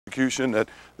prosecution that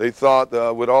they thought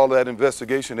with all that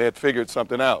investigation they had figured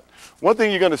something out. One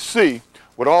thing you're going to see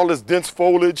with all this dense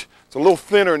foliage, it's a little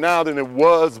thinner now than it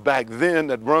was back then,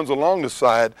 that runs along the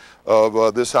side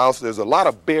of this house. There's a lot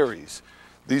of berries.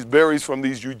 These berries from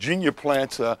these Eugenia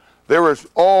plants, they were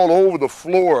all over the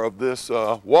floor of this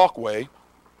walkway.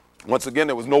 Once again,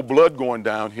 there was no blood going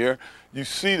down here. You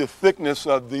see the thickness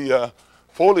of the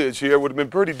foliage here. It would have been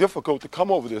pretty difficult to come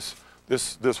over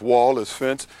this wall, this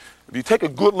fence. If you take a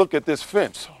good look at this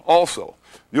fence also,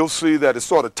 you'll see that it's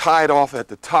sort of tied off at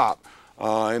the top.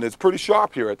 And it's pretty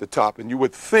sharp here at the top, and you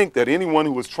would think that anyone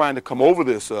who was trying to come over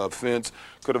this fence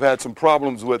could have had some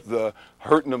problems with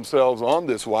hurting themselves on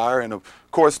this wire. And of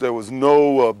course there was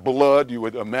no blood. You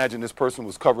would imagine this person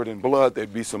was covered in blood.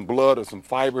 There'd be some blood or some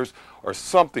fibers or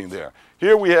something there.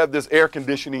 Here we have this air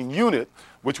conditioning unit,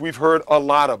 which we've heard a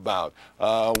lot about.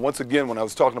 Once again, when I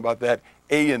was talking about that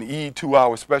A&E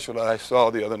 2-hour special that I saw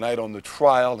the other night on the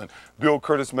trial, and Bill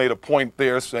Curtis made a point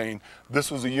there saying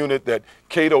this was a unit that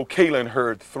Cato Kalin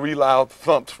heard 3 loud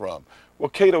thumps from. Well,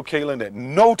 Cato Kalin at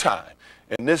no time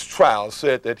in this trial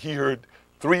said that he heard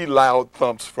 3 loud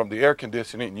thumps from the air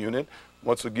conditioning unit.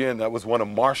 Once again, that was one of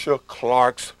Marcia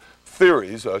Clark's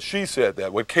theories. She said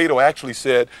that. What Cato actually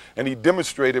said, and he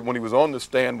demonstrated when he was on the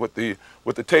stand with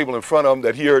the table in front of him,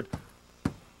 that he heard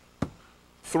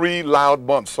 3 loud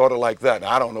bumps, sort of like that.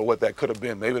 Now, I don't know what that could have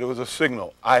been. Maybe it was a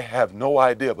signal. I have no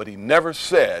idea, but he never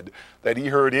said that he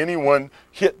heard anyone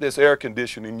hit this air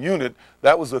conditioning unit.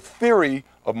 That was a theory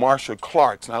of Marcia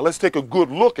Clark's. Now, let's take a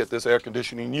good look at this air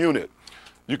conditioning unit.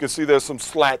 You can see there's some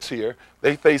slats here.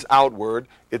 They face outward.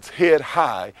 It's head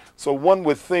high. So one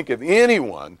would think if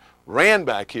anyone ran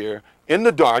back here in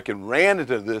the dark and ran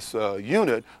into this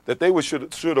unit, that they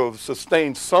should have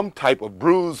sustained some type of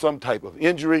bruise, some type of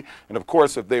injury. And of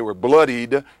course, if they were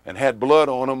bloodied and had blood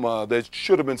on them, there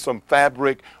should have been some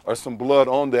fabric or some blood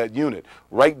on that unit.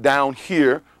 Right down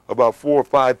here, about 4 or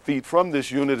 5 feet from this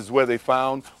unit, is where they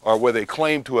found, or where they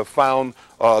claim to have found,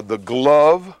 the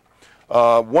glove.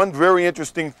 One very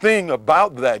interesting thing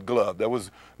about that glove, there was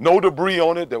no debris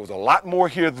on it. There was a lot more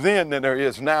here then than there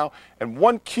is now. And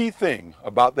one key thing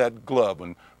about that glove,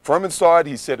 when Furman saw it,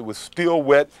 he said it was still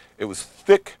wet, it was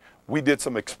thick. We did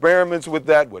some experiments with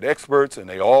that with experts, and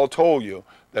they all told you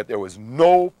that there was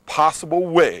no possible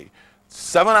way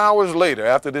 7 hours later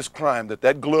after this crime that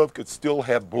that glove could still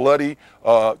have blood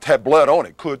on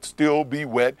it, could still be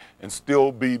wet and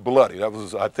still be bloody. That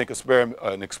was, I think,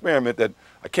 an experiment that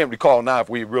I can't recall now if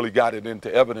we really got it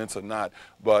into evidence or not,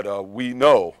 but we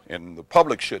know, and the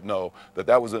public should know, that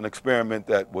that was an experiment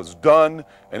that was done,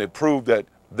 and it proved that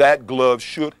that glove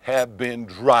should have been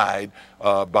dried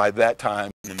by that time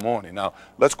in the morning. Now,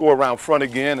 let's go around front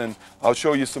again, and I'll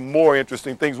show you some more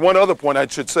interesting things. One other point I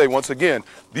should say, once again,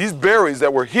 these berries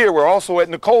that were here were also at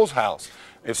Nicole's house.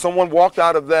 If someone walked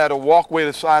out of that or walkway to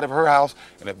the side of her house,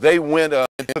 and if they went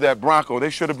into that Bronco, there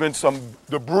should have been some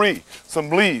debris, some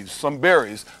leaves, some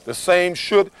berries. The same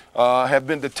should have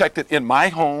been detected in my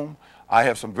home. I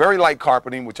have some very light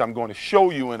carpeting, which I'm going to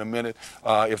show you in a minute.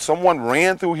 If someone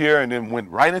ran through here and then went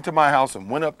right into my house and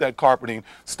went up that carpeting,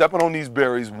 stepping on these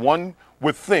berries, one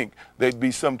would think there'd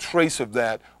be some trace of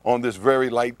that on this very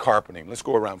light carpeting. Let's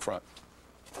go around front.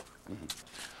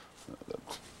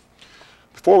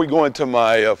 Before we go into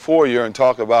my foyer and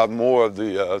talk about more of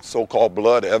the so-called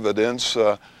blood evidence,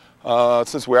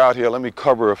 since we're out here, let me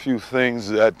cover a few things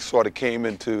that sort of came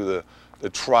into the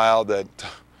trial that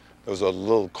there was a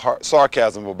little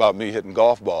sarcasm about me hitting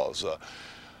golf balls.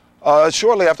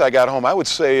 Shortly after I got home, I would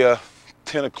say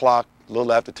 10 o'clock, a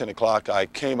little after 10 o'clock, I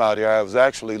came out here. I was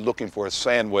actually looking for a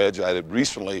sand wedge. I had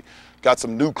recently got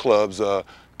some new clubs,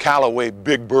 Callaway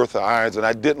Big Bertha irons, and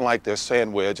I didn't like their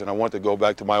sand wedge, and I wanted to go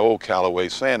back to my old Callaway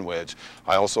sand wedge.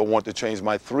 I also wanted to change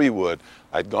my 3-wood.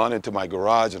 I'd gone into my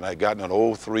garage and I'd gotten an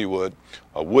old 3-wood,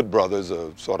 Wood Brothers,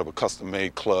 sort of a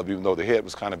custom-made club, even though the head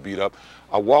was kind of beat up.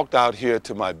 I walked out here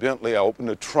to my Bentley. I opened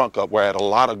the trunk up where I had a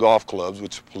lot of golf clubs,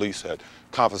 which the police had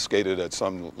confiscated at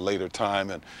some later time.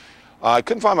 And I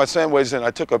couldn't find my sand wedge, and I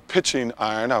took a pitching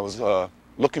iron. I was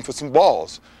looking for some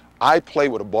balls. I play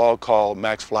with a ball called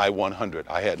MaxFly 100.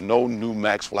 I had no new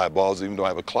MaxFly balls, even though I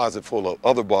have a closet full of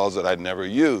other balls that I'd never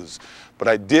used. But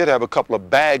I did have a couple of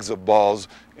bags of balls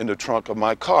in the trunk of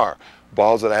my car,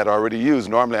 balls that I had already used.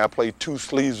 Normally I play 2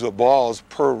 sleeves of balls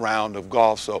per round of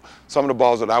golf, so some of the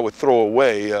balls that I would throw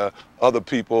away, other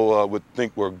people would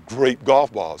think were great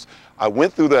golf balls. I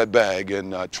went through that bag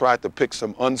and tried to pick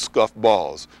some unscuffed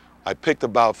balls. I picked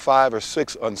about 5 or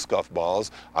 6 unscuffed balls.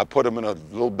 I put them in a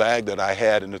little bag that I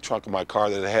had in the trunk of my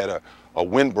car that had a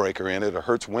windbreaker in it, a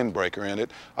Hertz windbreaker in it.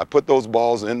 I put those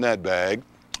balls in that bag.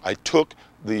 I took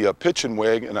the pitching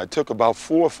wedge, and I took about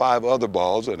 4 or 5 other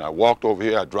balls, and I walked over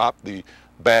here. I dropped the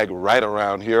bag right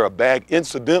around here, a bag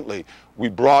incidentally we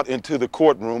brought into the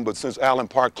courtroom, but since Alan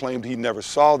Park claimed he never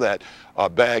saw that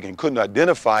bag and couldn't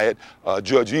identify it,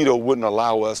 Judge Ito wouldn't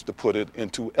allow us to put it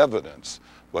into evidence.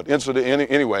 But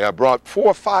anyway, I brought 4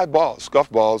 or 5 balls, scuff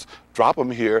balls, drop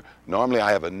them here. Normally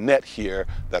I have a net here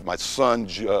that my son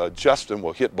Justin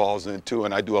will hit balls into,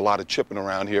 and I do a lot of chipping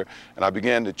around here, and I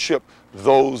began to chip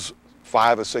those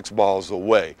 5 or 6 balls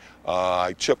away.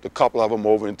 I chipped a couple of them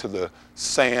over into the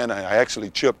sand. I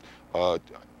actually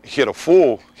hit a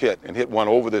full hit and hit one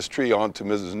over this tree onto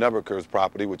Mrs. Neberker's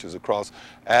property, which is across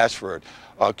Ashford.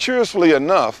 Curiously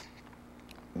enough,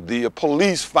 the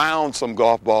police found some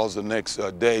golf balls the next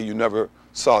day. You never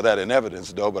saw that in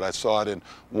evidence though, but I saw it in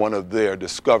one of their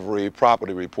discovery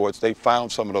property reports. They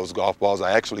found some of those golf balls.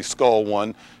 I actually sculled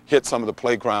one, hit some of the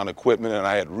playground equipment, and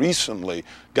I had recently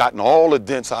gotten all the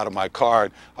dents out of my car.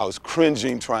 I was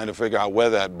cringing trying to figure out where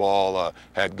that ball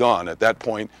had gone. At that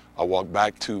point, I walked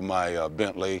back to my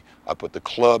Bentley. I put the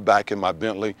club back in my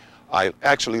Bentley. I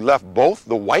actually left both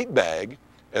the white bag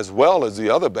as well as the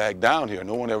other bag down here.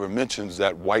 No one ever mentions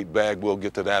that white bag. We'll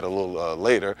get to that a little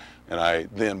later. And I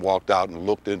then walked out and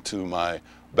looked into my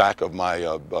back of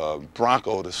my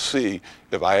Bronco to see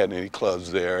if I had any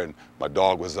clubs there, and my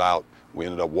dog was out. We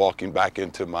ended up walking back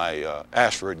into my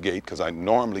Ashford gate, because I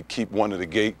normally keep one of the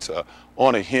gates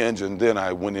on a hinge, and then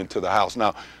I went into the house.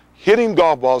 Now, hitting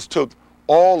golf balls took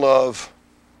all of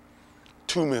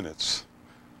 2 minutes,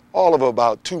 all of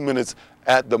about 2 minutes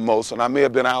at the most, and I may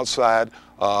have been outside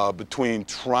between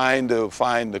trying to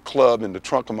find the club in the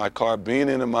trunk of my car, being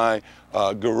in my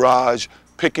garage,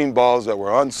 picking balls that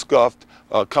were unscuffed,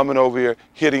 coming over here,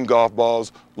 hitting golf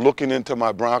balls, looking into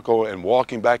my Bronco, and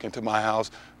walking back into my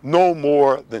house. No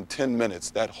more than 10 minutes,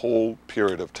 that whole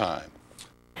period of time.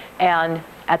 And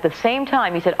at the same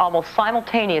time, he said almost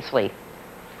simultaneously,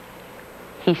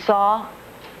 he saw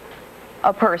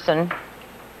a person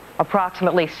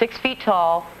approximately 6 feet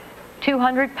tall,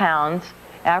 200 pounds,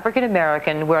 African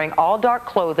American, wearing all dark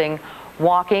clothing,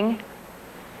 walking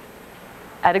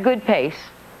at a good pace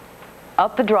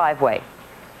up the driveway.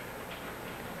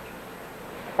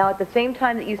 Now, at the same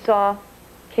time that you saw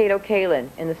Cato Kalin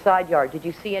in the side yard, did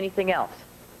you see anything else?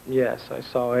 Yes, I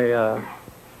saw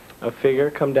a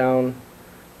figure come down,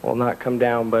 well, not come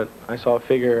down, but I saw a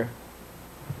figure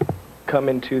come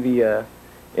into the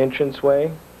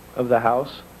entranceway of the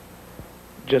house,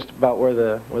 just about where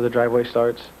the driveway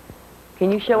starts.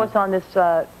 Can you show us on this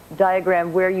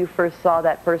diagram where you first saw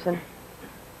that person?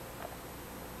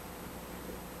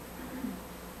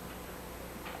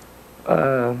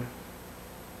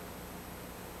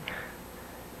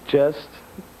 Just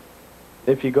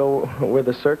if you go where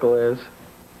the circle is,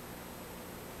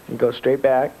 you go straight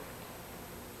back,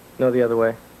 no, the other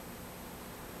way.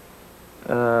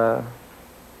 A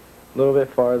little bit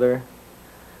farther.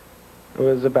 It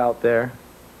was about there.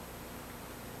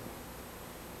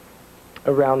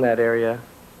 Around that area.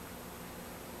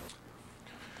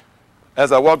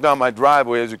 As I walk down my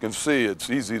driveway, as you can see, it's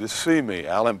easy to see me.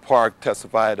 Alan Park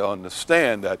testified on the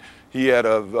stand that he had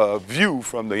a view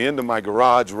from the end of my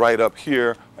garage right up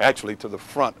here, actually to the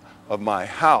front of my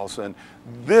house. And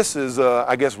this is,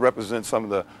 I guess, represents some of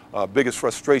the biggest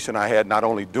frustration I had, not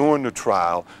only during the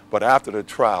trial, but after the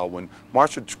trial, when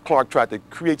Marshall Clark tried to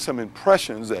create some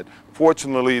impressions that,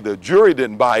 fortunately, the jury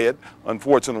didn't buy it.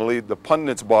 Unfortunately, the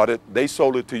pundits bought it. They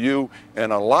sold it to you.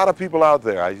 And a lot of people out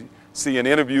there, I see in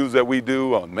interviews that we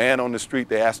do on Man on the Street,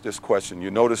 they ask this question.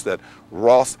 You notice that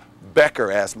Ross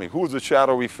Becker asked me, who was the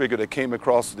shadowy figure that came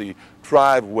across the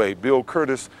driveway? Bill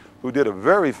Curtis, who did a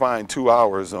very fine 2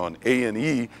 hours on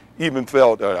A&E, even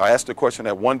felt, I asked a question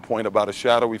at one point about a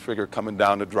shadowy figure coming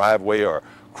down the driveway or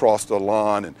across the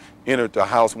lawn and entered the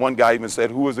house. One guy even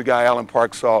said, who was the guy Alan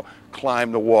Park saw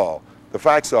climb the wall? The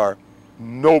facts are,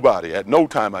 nobody, at no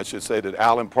time I should say, did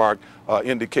Alan Park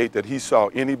indicate that he saw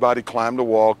anybody climb the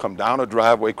wall, come down a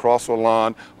driveway, cross a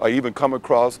lawn, or even come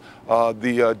across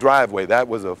the driveway. That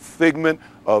was a figment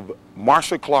of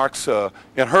Marsha Clark's,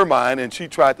 in her mind, and she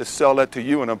tried to sell that to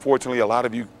you, and unfortunately a lot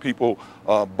of you people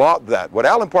bought that. What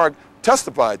Alan Park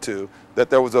testified to, that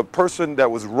there was a person that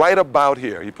was right about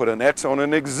here. He put an X on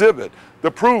an exhibit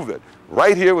to prove it.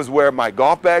 Right here was where my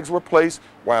golf bags were placed,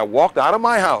 where I walked out of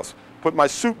my house, put my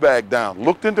suit bag down,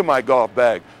 looked into my golf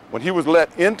bag. When he was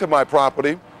let into my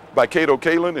property by Cato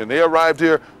Kalin and they arrived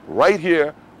here, right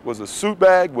here was a suit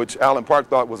bag, which Alan Park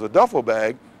thought was a duffel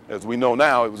bag, As we know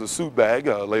now, it was a suit bag.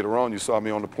 Later on, you saw me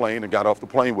on the plane and got off the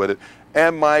plane with it,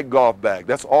 and my golf bag.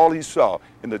 That's all he saw.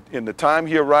 In the time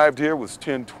he arrived here was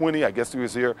 10:20. I guess he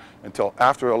was here until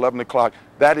after 11 o'clock.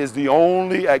 That is the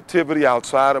only activity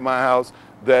outside of my house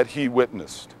that he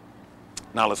witnessed.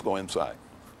 Now let's go inside.